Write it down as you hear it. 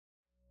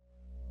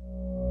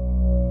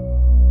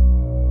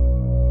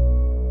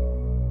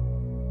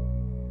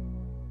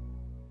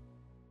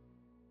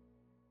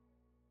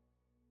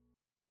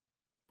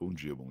bom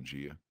dia, bom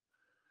dia.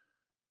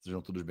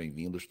 Sejam todos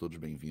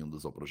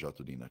bem-vindos ao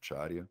projeto de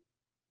Inacharya.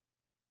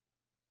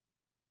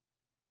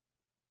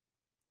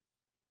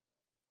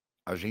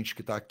 A gente que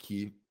está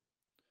aqui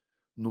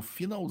no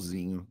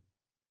finalzinho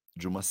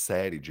de uma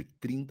série de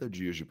 30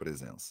 dias de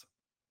presença.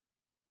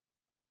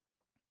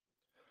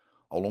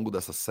 Ao longo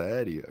dessa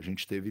série, a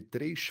gente teve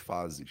 3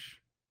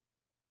 fases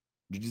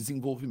de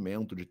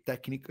desenvolvimento de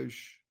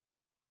técnicas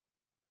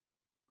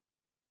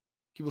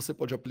que você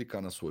pode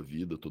aplicar na sua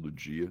vida todo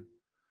dia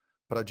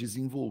para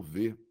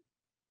desenvolver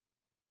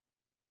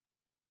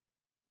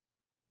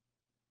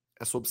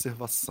essa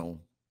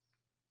observação,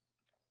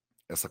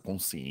 essa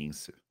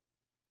consciência,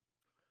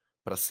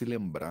 para se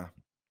lembrar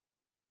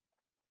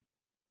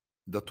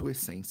da tua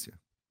essência,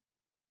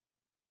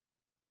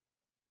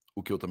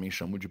 o que eu também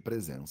chamo de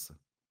presença.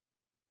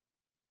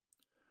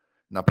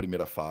 Na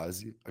primeira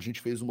fase, a gente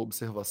fez uma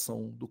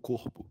observação do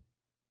corpo.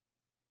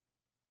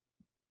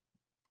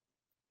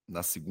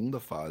 Na segunda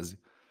fase,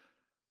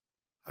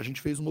 a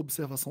gente fez uma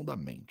observação da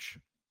mente.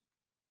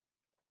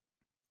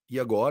 E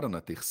agora,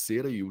 na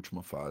terceira e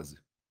última fase,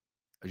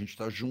 a gente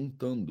está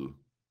juntando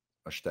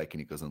as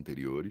técnicas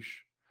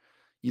anteriores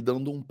e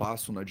dando um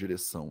passo na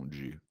direção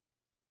de,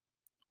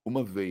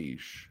 uma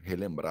vez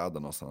relembrada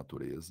a nossa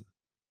natureza,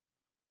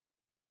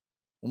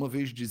 uma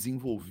vez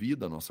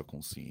desenvolvida a nossa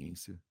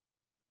consciência,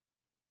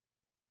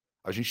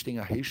 a gente tem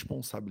a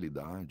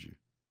responsabilidade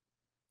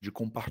de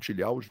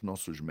compartilhar os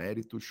nossos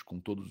méritos com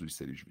todos os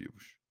seres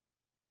vivos.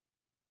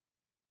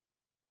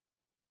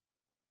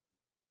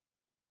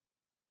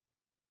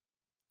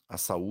 A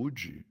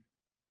saúde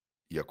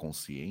e a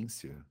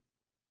consciência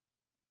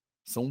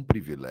são um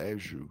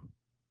privilégio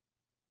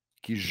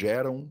que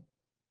geram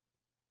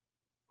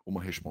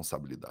uma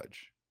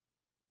responsabilidade.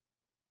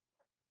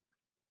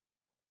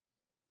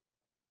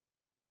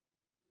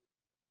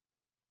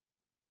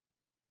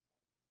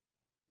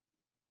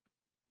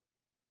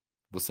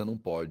 Você não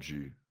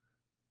pode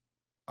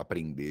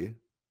aprender,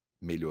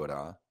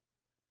 melhorar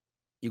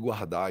e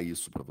guardar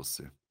isso para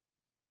você.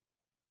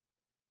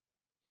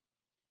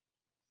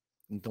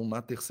 Então,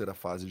 na terceira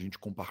fase, a gente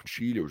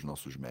compartilha os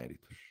nossos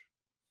méritos.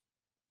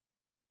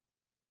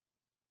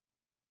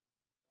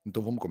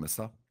 Então, vamos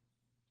começar?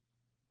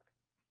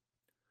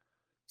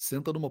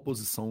 Senta numa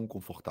posição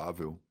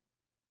confortável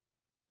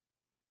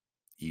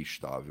e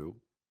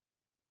estável.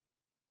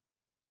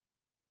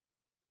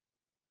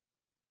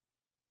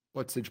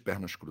 Pode ser de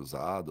pernas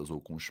cruzadas ou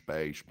com os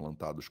pés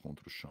plantados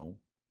contra o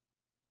chão.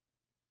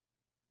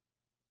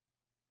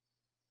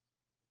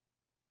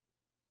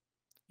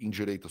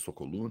 Endireita sua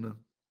coluna.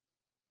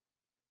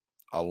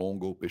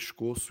 Alonga o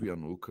pescoço e a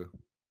nuca.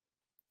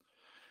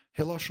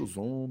 Relaxa os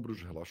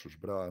ombros, relaxa os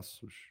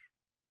braços.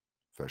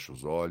 Fecha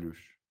os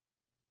olhos.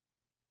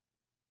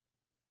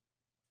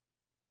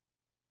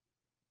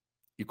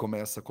 E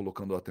começa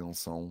colocando a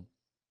atenção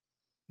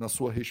na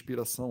sua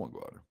respiração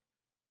agora.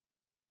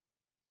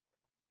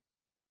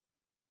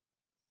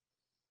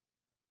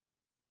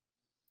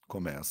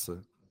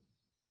 Começa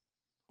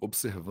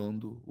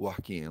observando o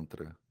ar que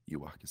entra e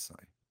o ar que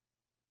sai.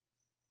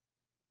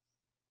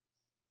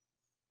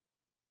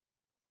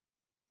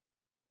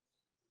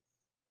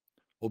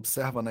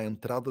 Observa na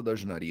entrada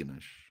das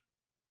narinas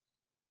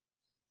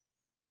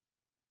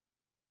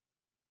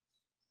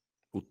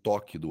o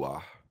toque do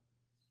ar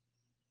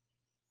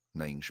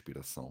na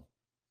inspiração,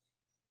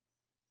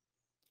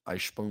 a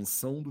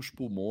expansão dos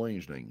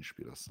pulmões na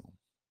inspiração.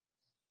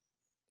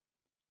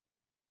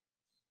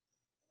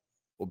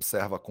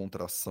 Observa a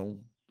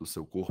contração do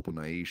seu corpo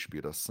na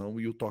expiração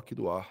e o toque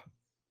do ar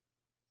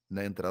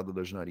na entrada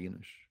das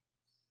narinas.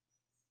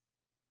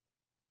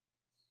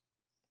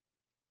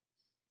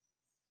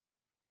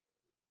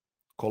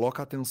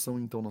 Coloca a atenção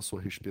então na sua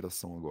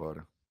respiração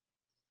agora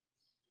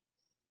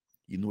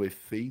e no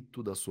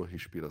efeito da sua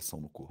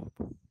respiração no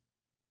corpo.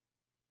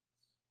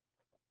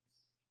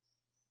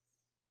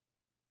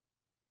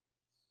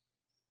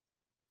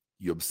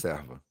 E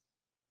observa.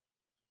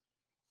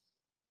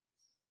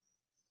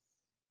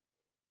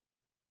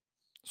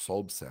 Só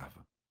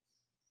observa.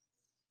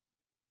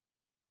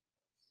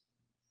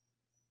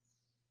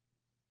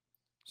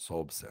 Só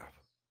observa.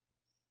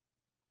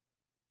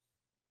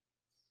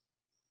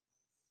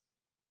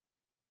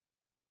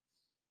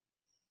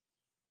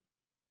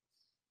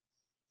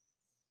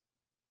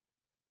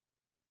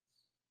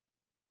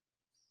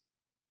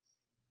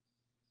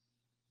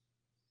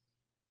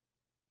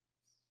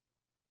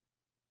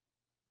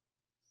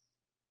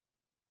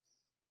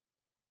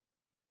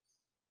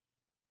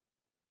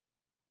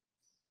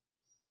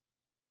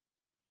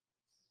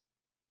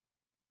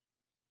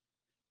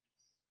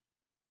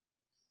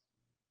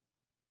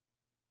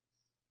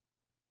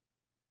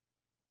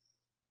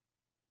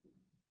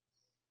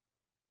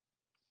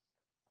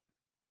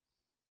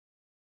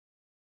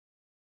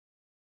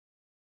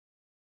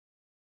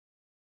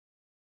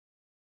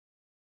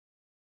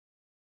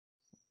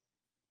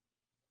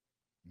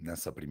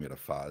 Nessa primeira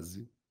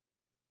fase,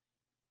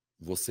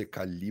 você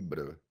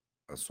calibra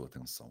a sua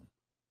atenção.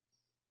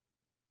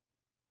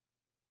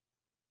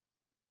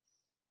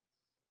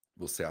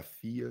 Você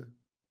afia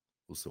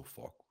o seu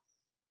foco.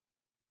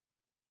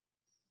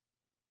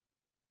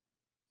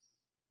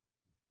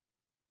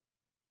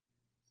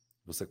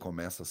 Você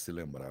começa a se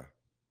lembrar.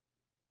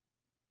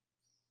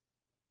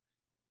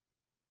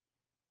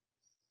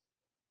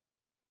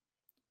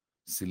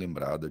 Se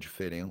lembrar da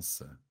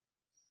diferença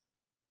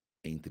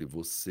entre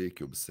você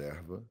que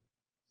observa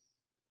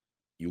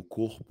e o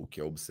corpo que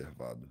é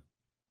observado.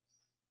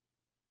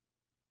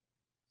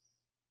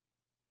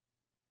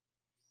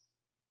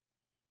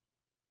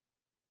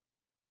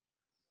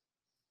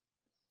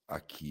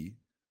 Aqui,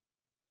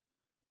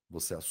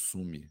 você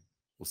assume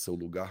o seu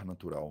lugar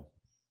natural,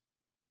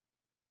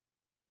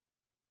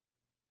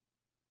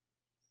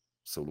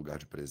 o seu lugar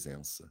de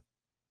presença,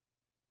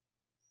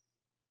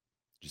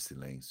 de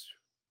silêncio,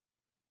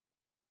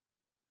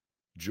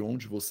 de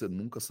onde você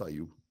nunca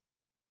saiu,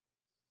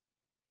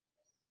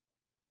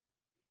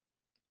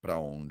 para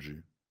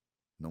onde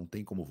não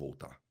tem como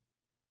voltar.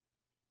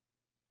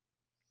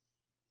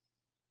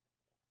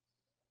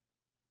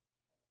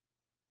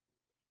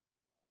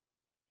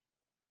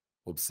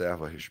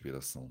 Observa a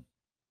respiração.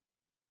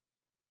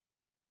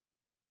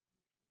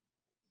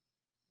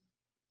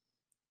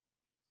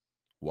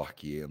 O ar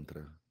que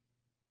entra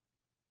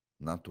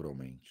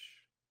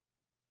naturalmente.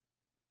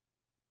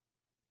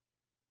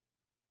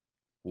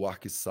 O ar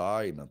que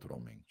sai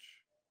naturalmente.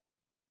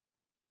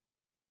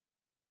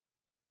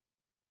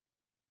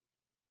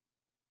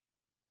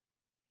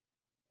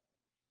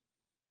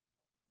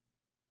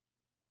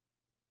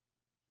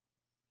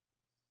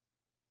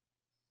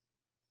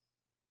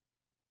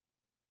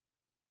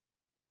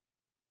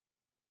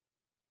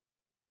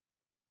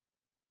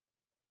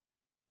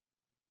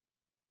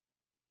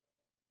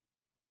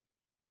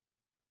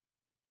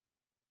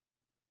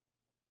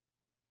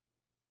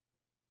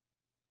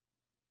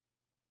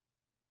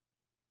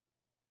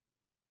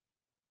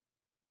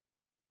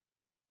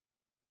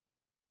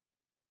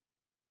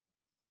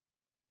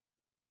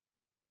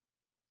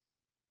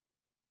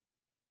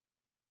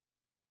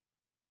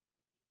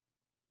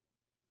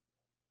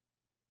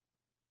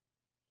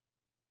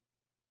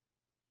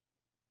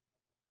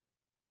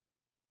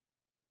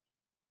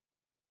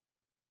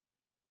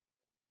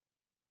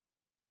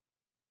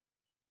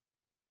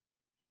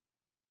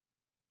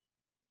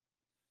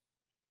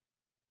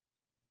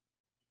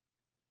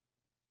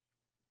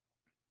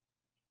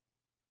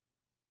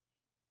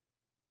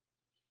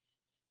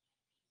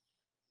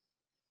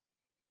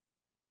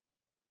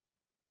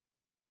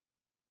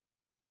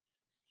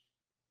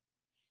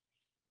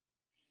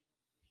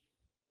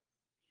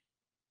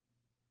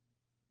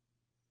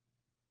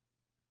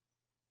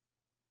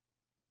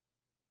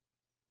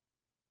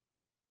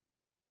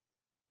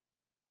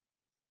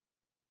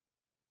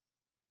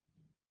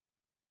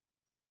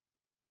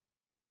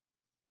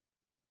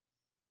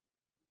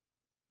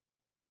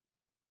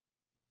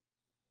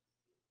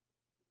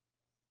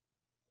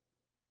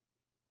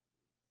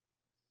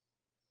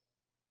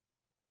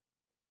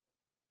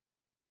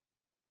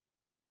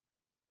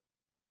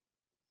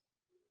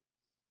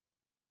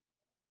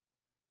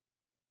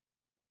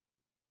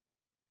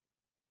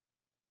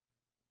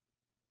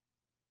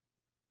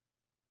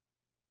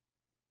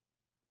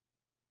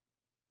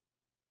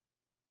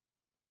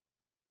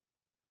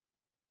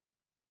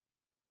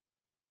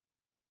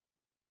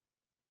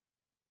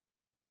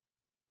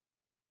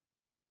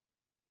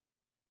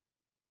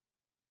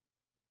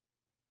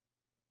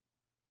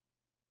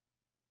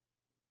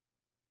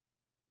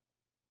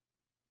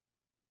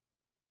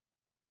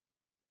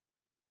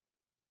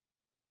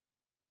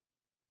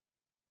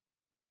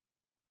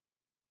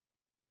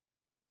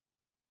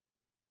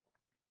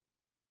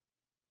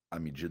 À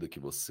medida que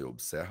você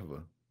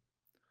observa,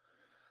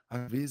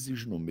 às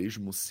vezes no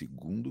mesmo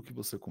segundo que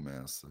você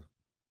começa,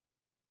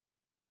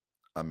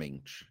 a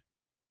mente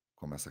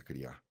começa a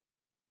criar.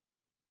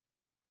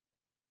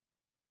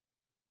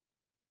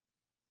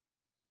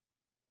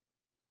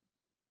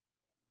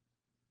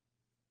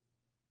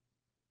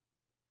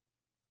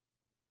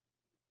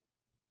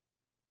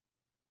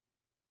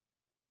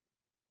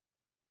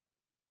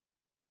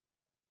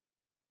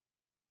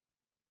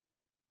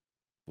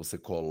 Você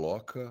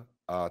coloca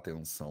a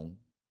atenção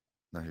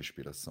na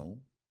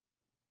respiração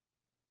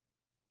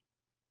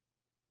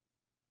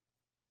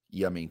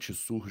e a mente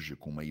surge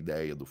com uma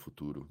ideia do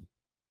futuro.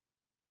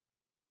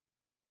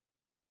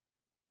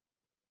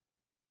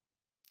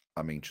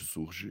 A mente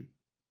surge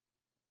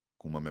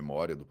com uma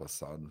memória do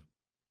passado.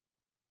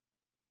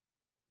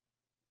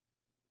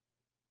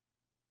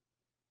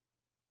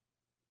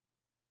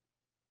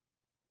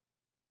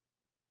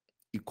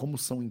 E como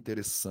são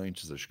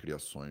interessantes as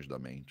criações da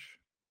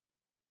mente.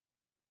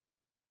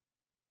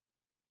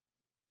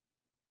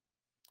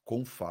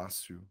 Quão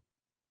fácil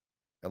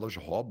elas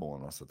roubam a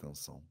nossa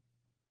atenção.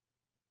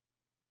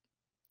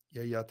 E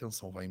aí a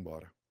atenção vai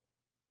embora.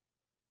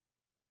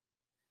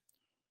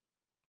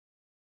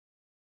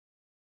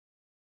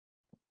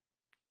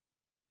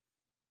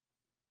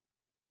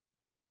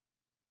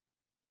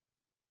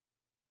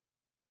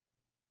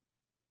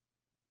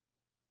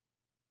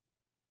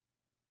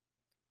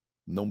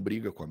 Não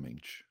briga com a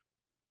mente.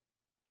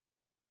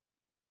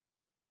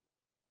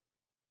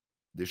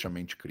 Deixa a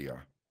mente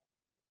criar.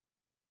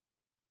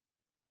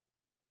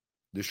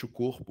 Deixa o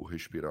corpo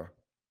respirar.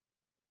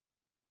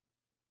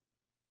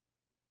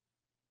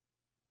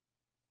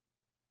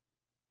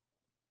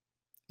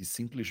 E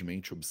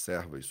simplesmente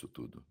observa isso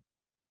tudo.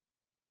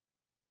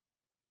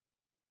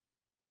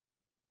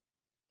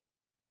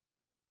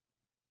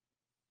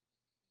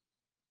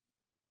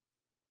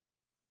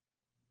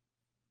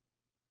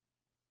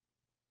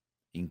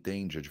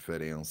 Entende a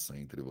diferença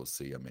entre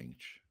você e a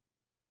mente.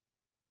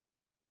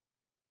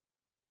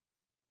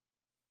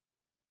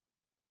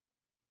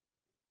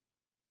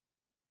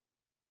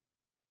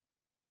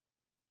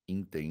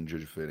 Entende a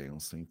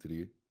diferença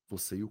entre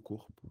você e o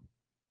corpo.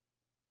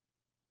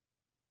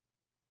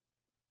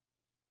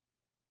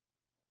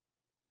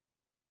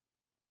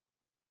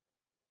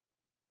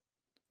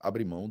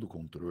 Abre mão do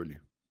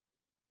controle.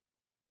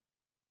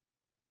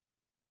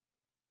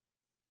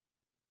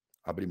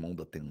 Abre mão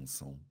da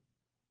tensão.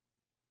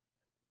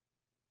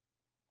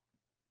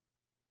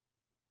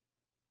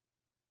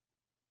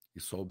 E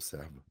só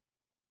observa.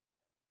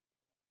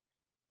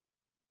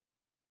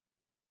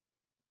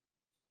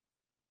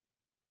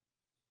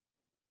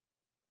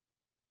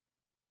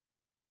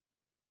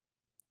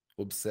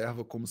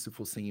 Observa como se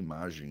fossem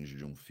imagens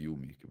de um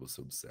filme que você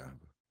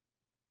observa.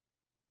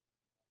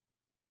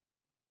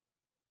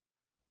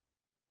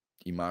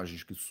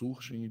 Imagens que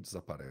surgem e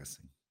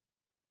desaparecem.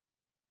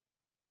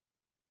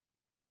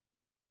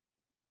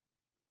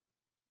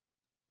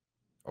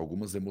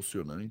 Algumas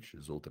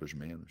emocionantes, outras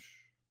menos.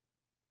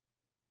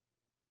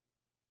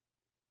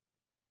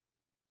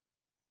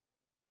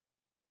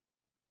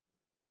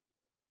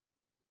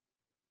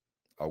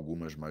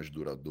 Algumas mais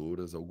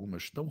duradouras,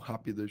 algumas tão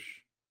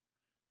rápidas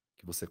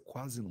que você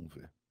quase não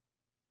vê.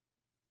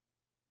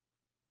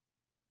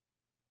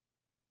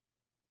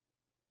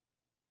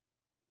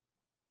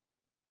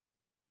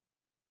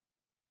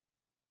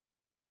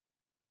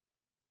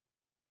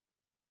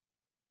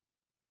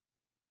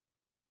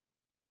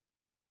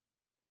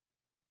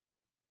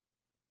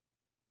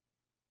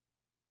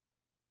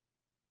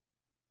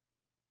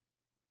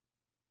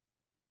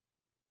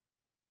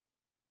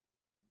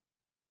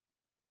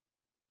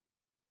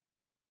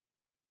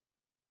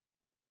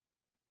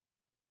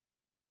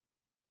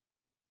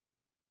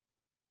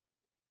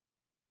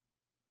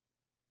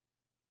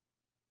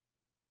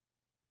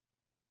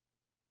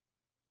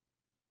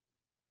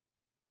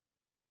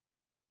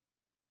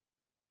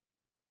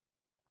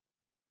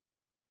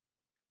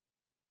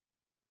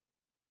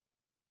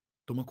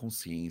 Toma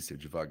consciência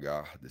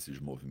devagar desses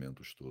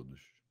movimentos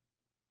todos.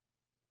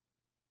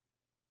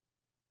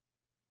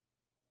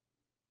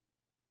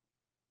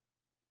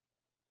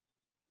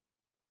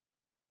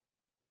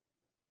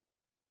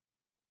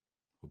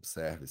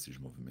 Observe esses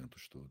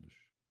movimentos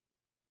todos.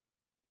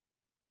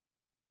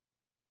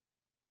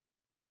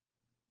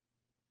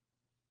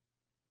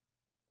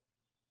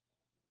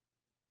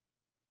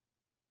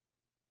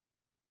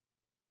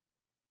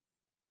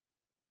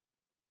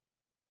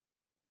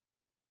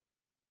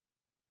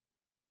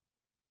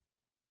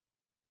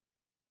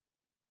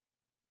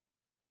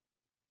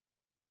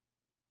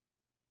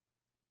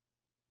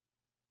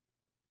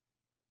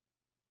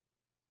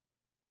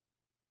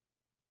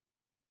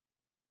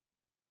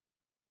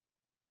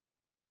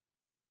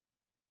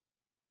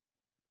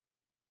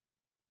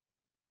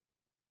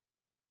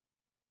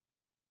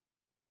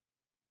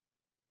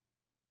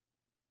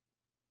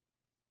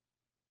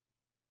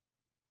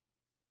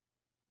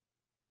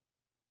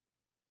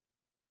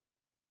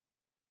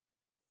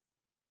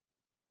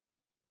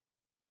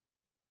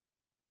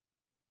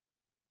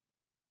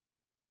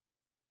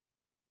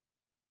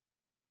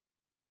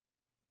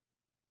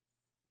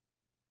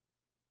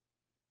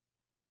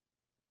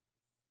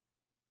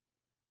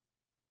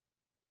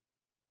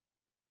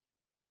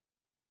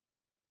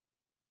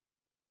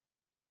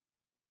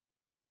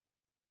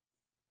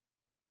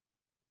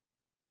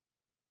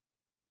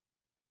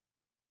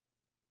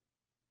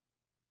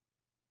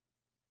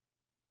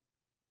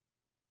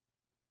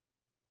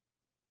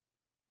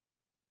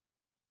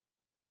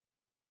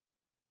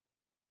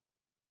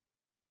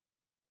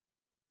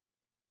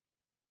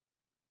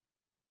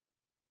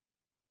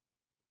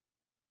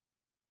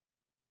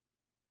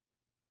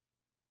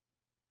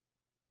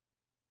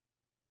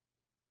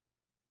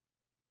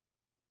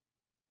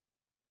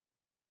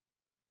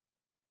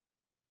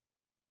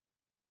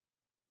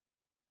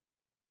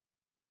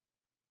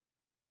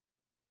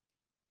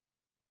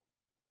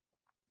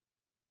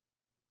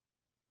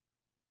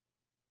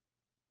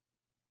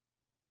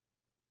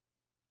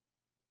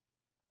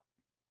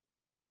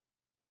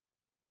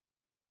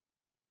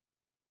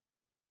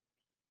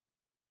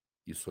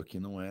 Isso aqui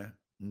não é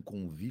um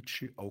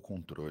convite ao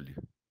controle.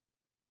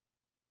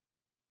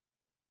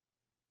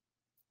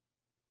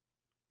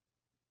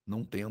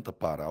 Não tenta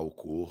parar o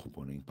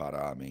corpo nem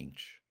parar a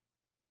mente.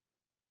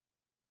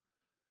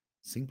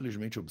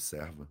 Simplesmente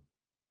observa.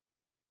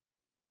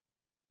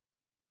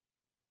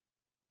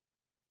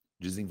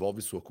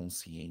 Desenvolve sua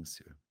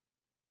consciência.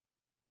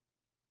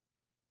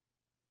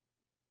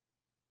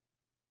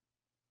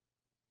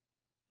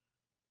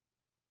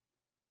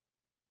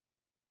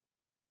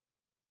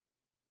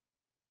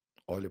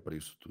 Olha para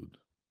isso tudo,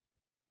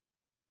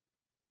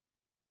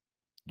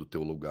 do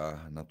teu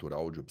lugar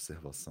natural de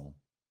observação.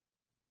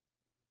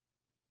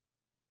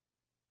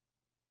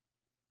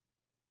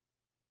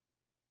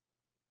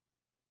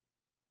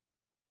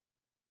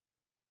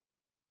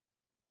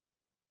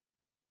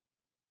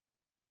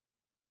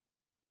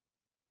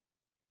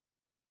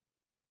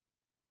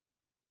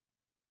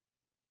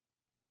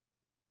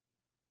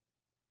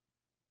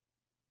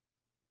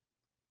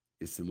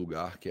 Esse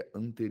lugar que é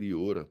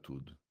anterior a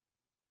tudo.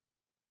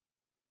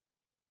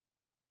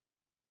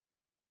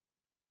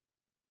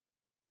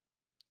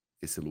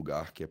 Esse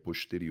lugar que é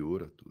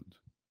posterior a tudo.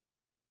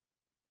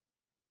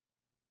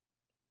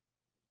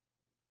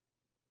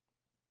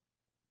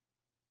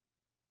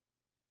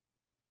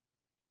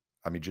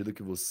 À medida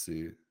que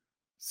você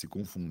se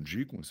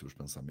confundir com os seus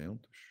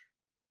pensamentos,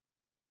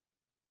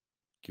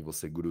 que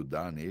você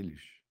grudar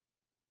neles,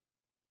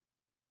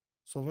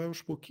 só vai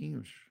aos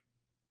pouquinhos,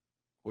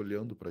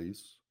 olhando para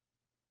isso.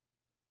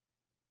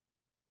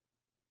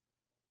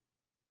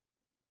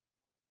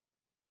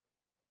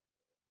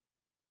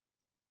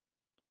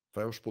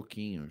 Vai aos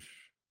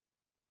pouquinhos,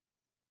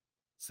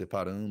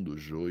 separando o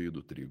joio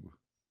do trigo.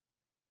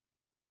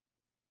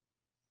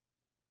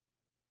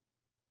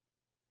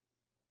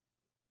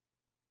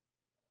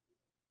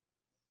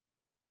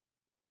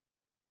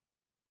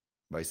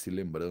 Vai se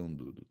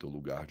lembrando do teu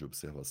lugar de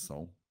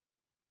observação,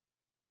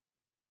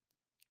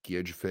 que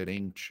é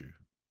diferente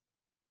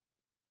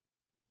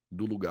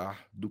do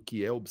lugar do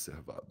que é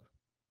observado.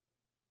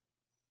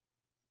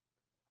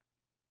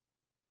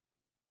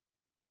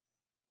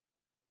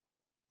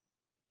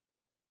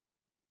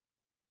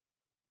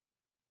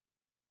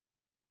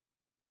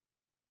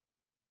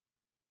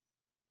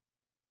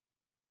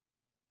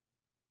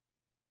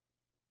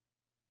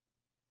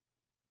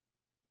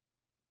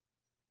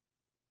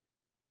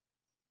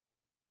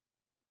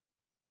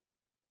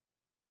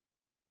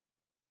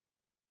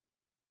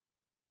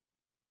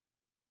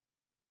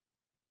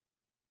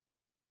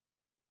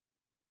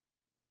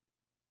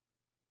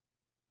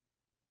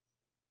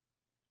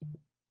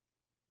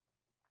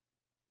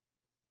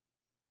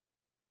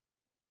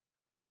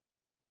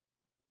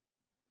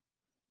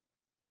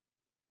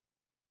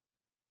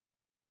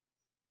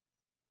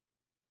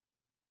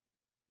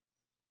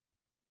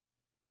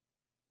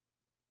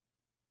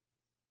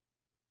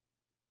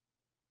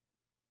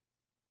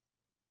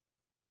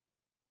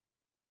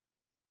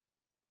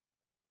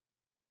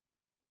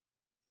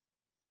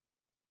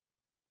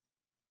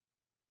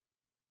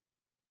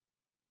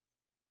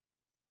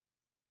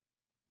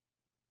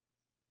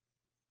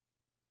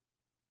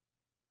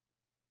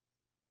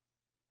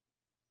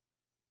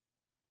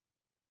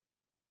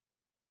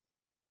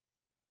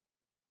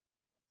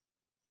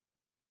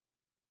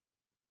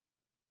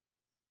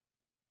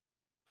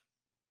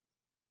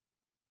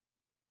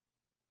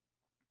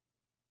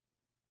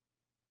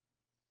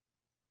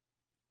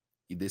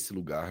 E desse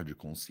lugar de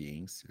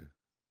consciência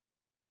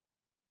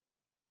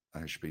a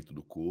respeito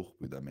do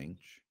corpo e da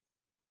mente,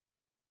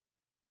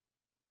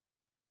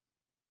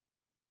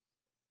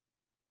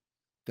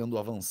 tendo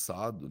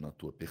avançado na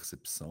tua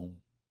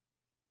percepção,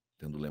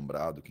 tendo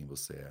lembrado quem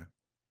você é,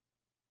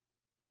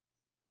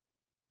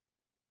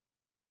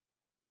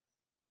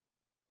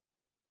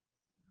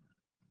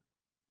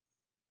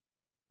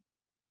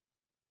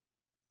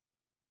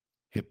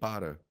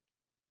 repara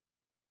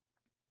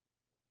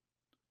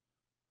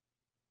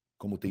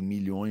como tem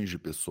milhões de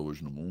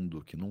pessoas no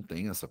mundo que não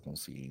têm essa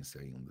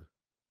consciência ainda.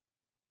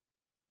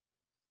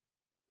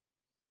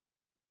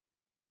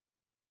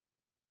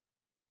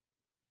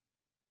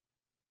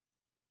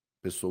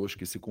 Pessoas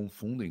que se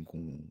confundem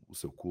com o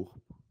seu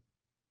corpo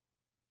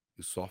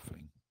e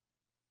sofrem.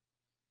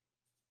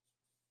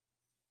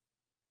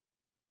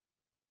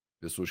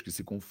 Pessoas que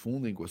se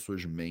confundem com as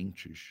suas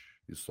mentes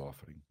e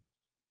sofrem.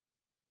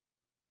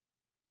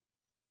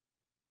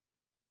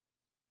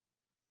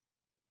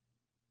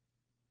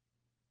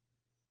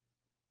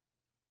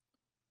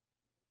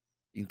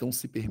 Então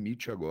se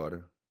permite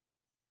agora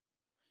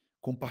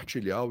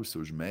compartilhar os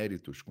seus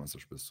méritos com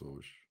essas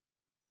pessoas.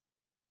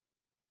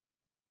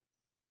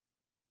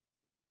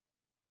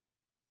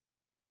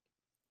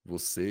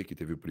 Você que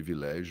teve o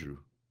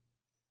privilégio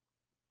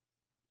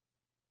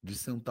de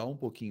sentar um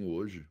pouquinho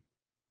hoje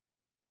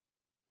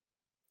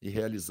e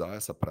realizar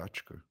essa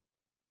prática.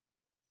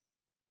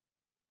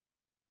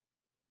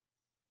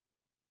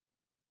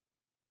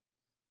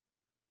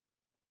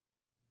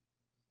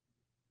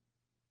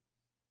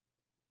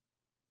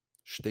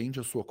 Estende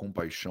a sua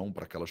compaixão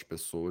para aquelas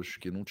pessoas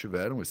que não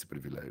tiveram esse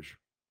privilégio,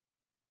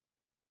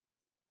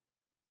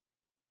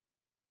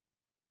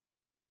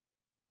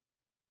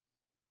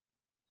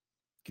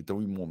 que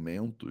estão em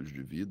momentos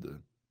de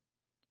vida,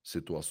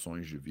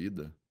 situações de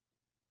vida,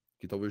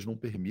 que talvez não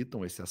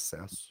permitam esse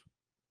acesso.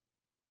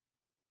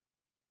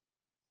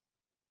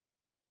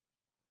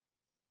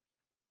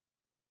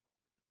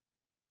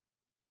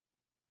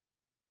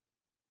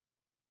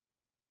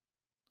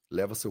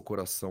 Leva seu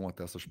coração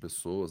até essas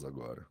pessoas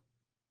agora.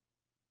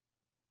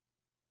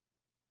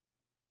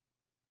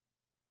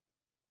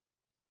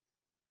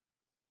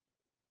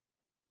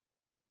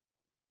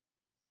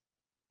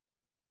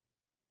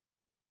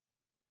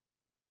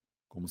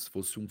 como se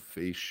fosse um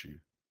feixe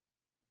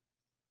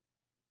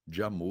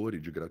de amor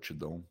e de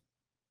gratidão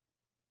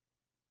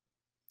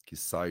que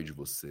sai de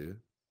você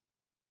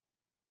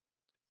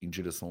em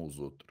direção aos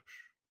outros,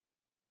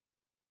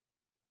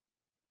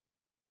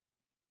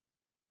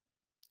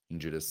 em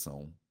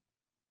direção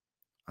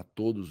a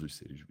todos os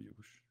seres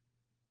vivos,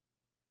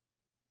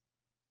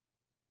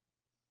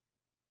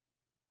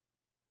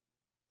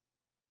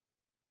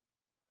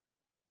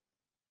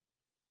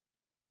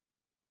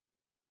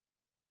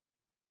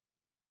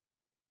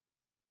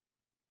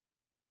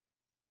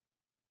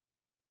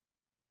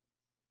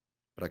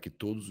 para que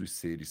todos os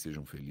seres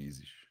sejam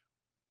felizes,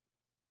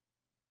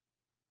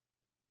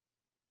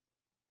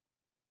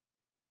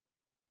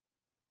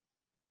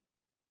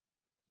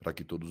 para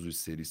que todos os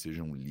seres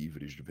sejam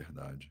livres de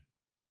verdade,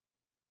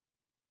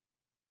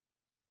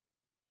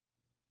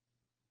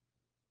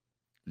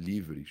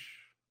 livres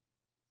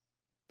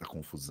da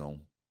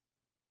confusão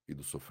e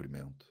do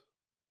sofrimento,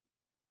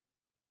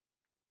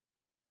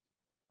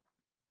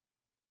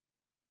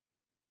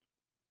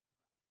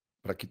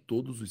 para que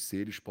todos os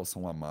seres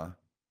possam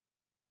amar,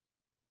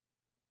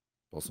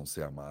 possam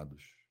ser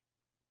amados.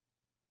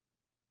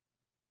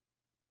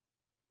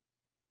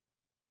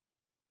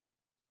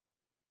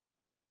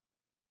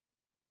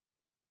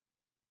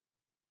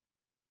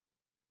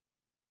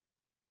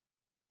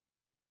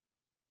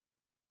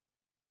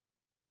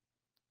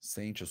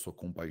 Sente a sua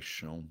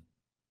compaixão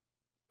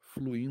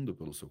fluindo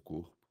pelo seu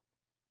corpo,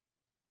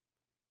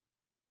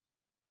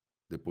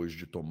 depois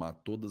de tomar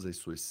todas as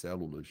suas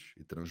células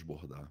e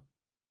transbordar.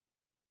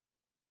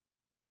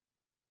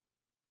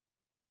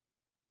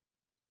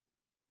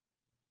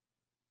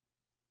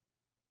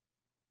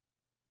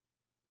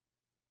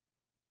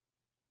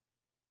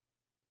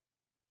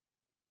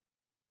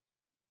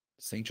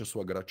 Sente a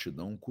sua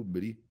gratidão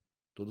cobrir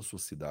toda a sua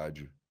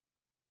cidade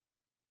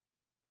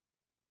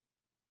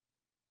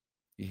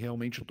e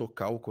realmente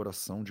tocar o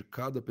coração de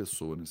cada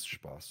pessoa nesse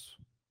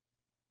espaço,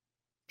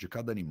 de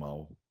cada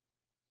animal,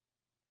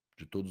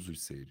 de todos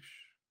os seres.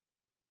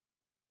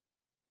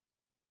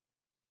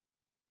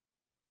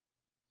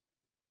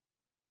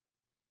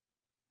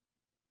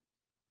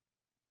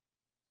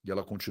 E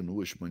ela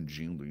continua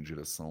expandindo em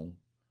direção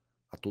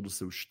a todo o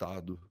seu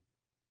estado,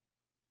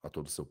 a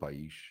todo o seu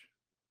país,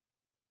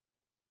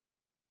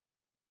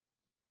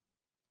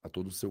 a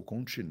todo o seu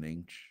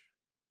continente.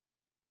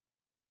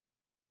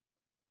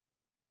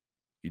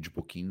 E de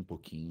pouquinho em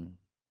pouquinho,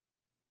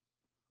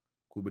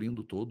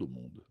 cobrindo todo o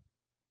mundo,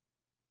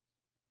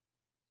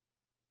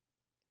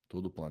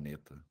 todo o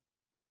planeta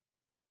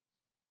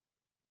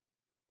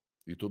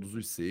e todos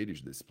os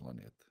seres desse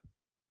planeta.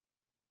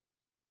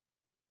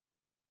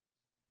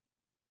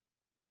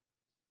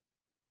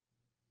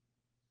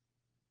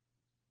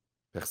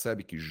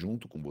 Percebe que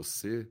junto com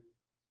você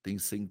tem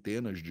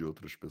centenas de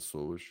outras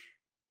pessoas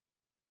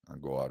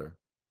agora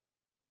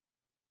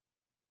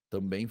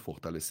também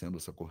fortalecendo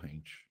essa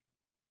corrente.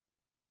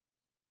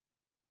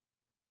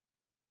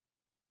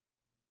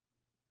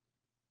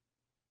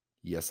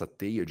 E essa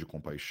teia de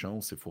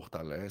compaixão se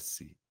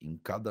fortalece em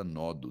cada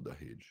nodo da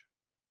rede.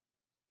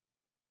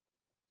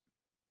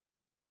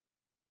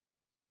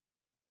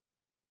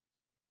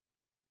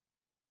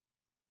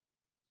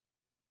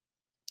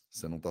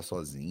 Você não está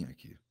sozinha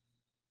aqui.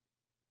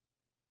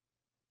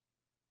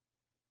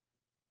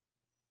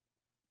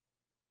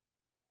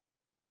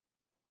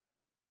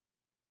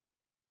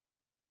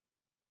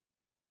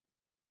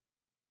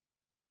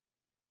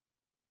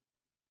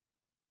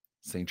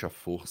 Sente a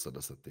força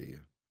dessa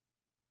teia,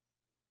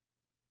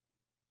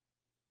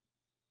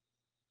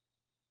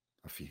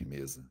 a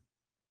firmeza.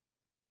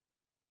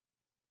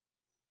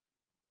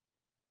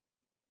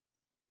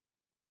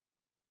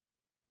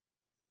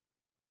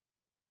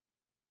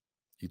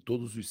 E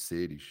todos os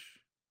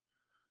seres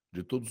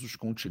de todos os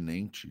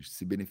continentes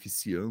se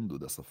beneficiando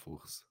dessa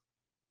força,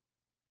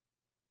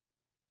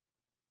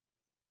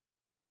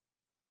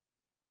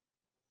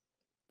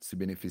 se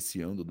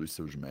beneficiando dos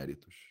seus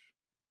méritos,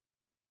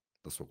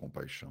 da sua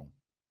compaixão,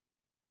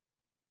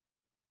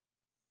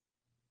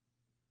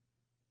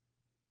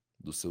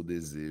 do seu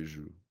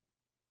desejo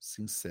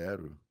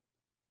sincero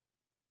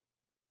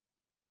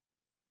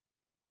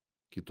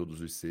que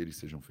todos os seres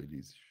sejam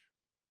felizes.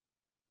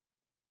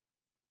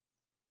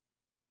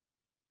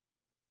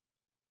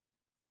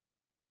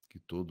 Que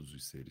todos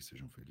os seres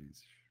sejam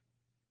felizes.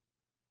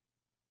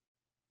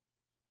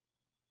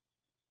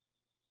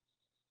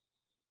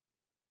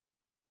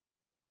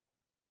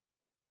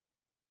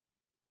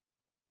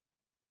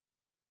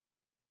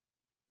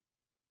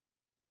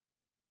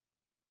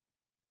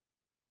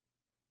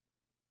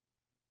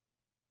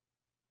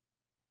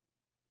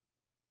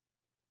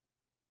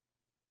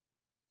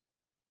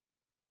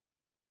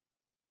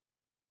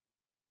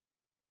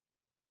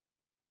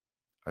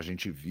 A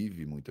gente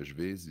vive muitas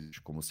vezes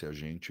como se a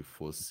gente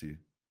fosse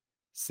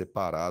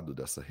separado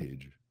dessa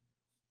rede.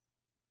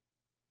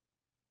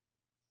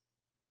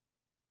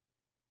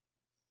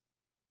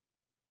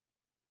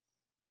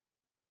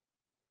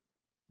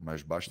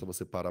 Mas basta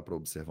você parar para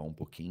observar um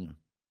pouquinho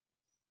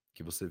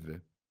que você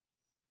vê.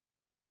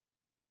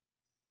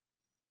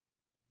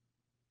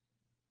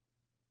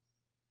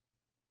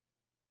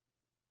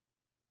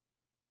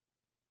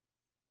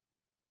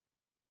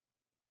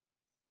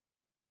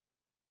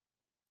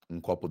 um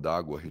copo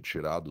d'água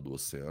retirado do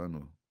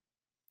oceano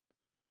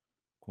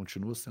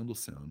continua sendo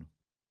oceano.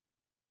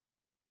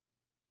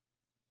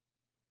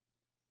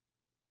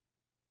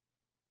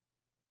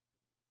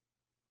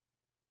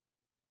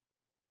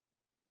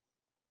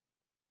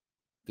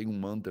 Tem um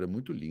mantra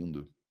muito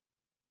lindo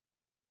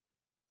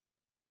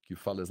que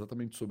fala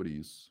exatamente sobre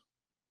isso,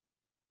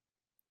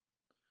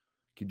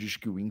 que diz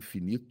que o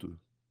infinito,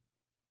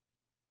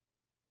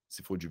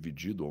 se for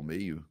dividido ao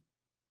meio,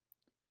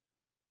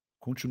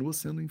 continua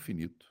sendo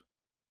infinito.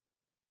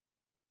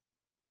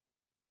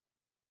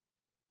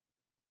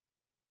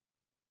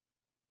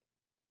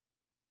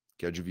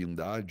 Que a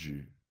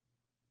divindade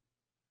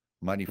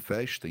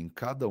manifesta em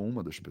cada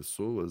uma das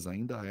pessoas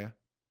ainda é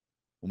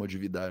uma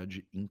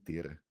divindade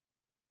inteira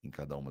em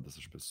cada uma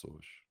dessas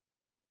pessoas.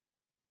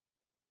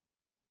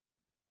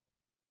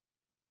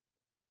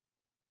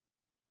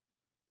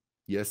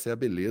 E essa é a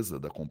beleza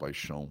da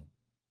compaixão,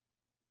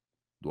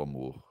 do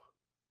amor,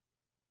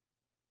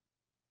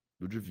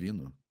 do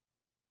divino.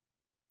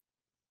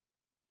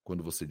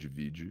 Quando você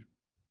divide,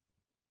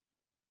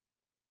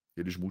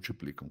 eles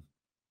multiplicam.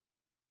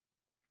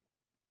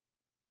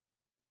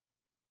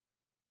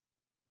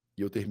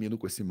 E eu termino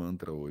com esse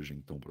mantra hoje,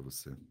 então, para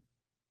você.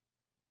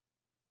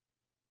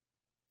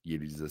 E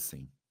ele diz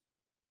assim: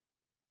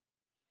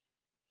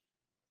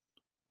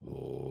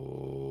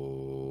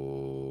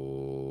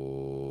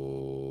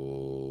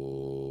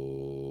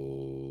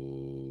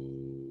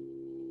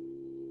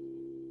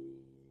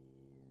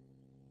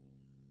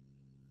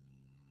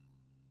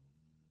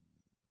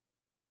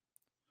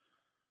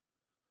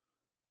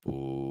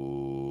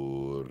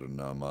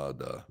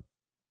 Purnamada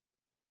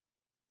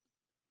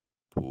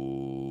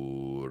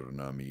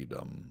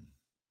Purnamidam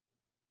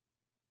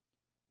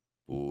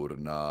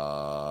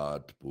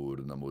Purnat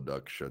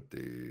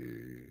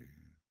Purnamudakshate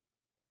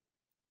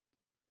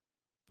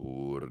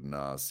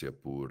Purnasya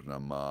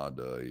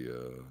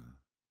Purnamadaya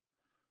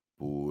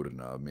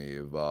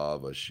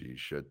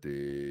Purnamevavashishate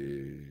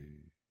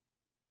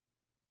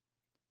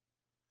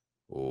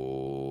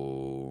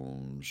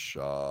Om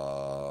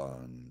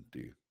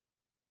Shanti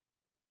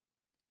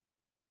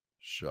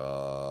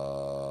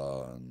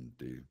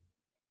Shanti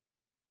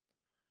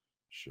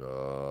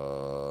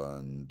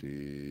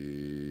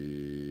Shanti.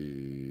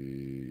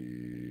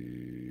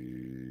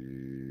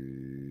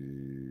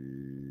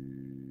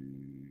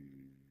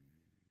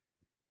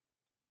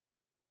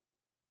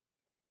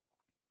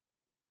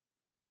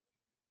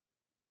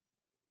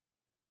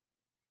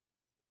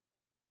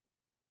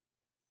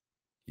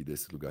 E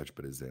desse lugar de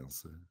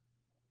presença,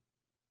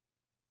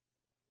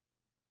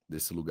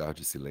 desse lugar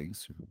de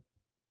silêncio,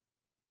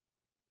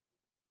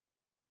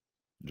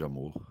 de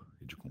amor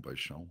e de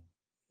compaixão,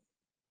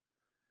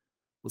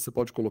 você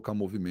pode colocar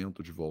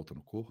movimento de volta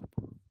no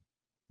corpo,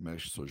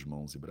 mexe suas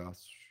mãos e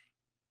braços,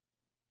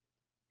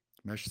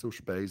 mexe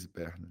seus pés e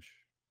pernas.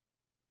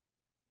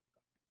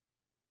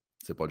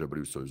 Você pode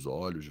abrir os seus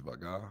olhos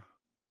devagar,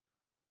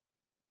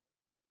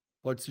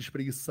 pode se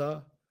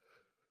espreguiçar.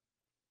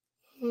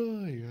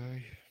 Ai,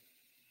 ai.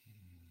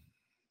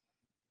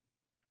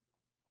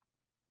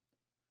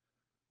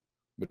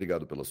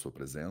 Obrigado pela sua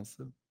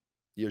presença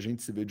e a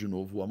gente se vê de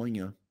novo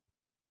amanhã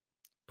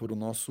por o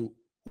nosso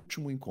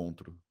último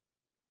encontro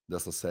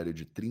dessa série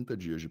de 30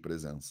 dias de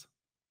presença.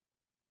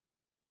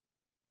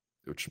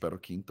 Eu te espero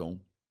aqui então,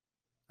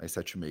 às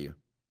 7h30.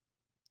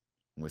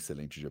 Um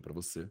excelente dia para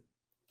você.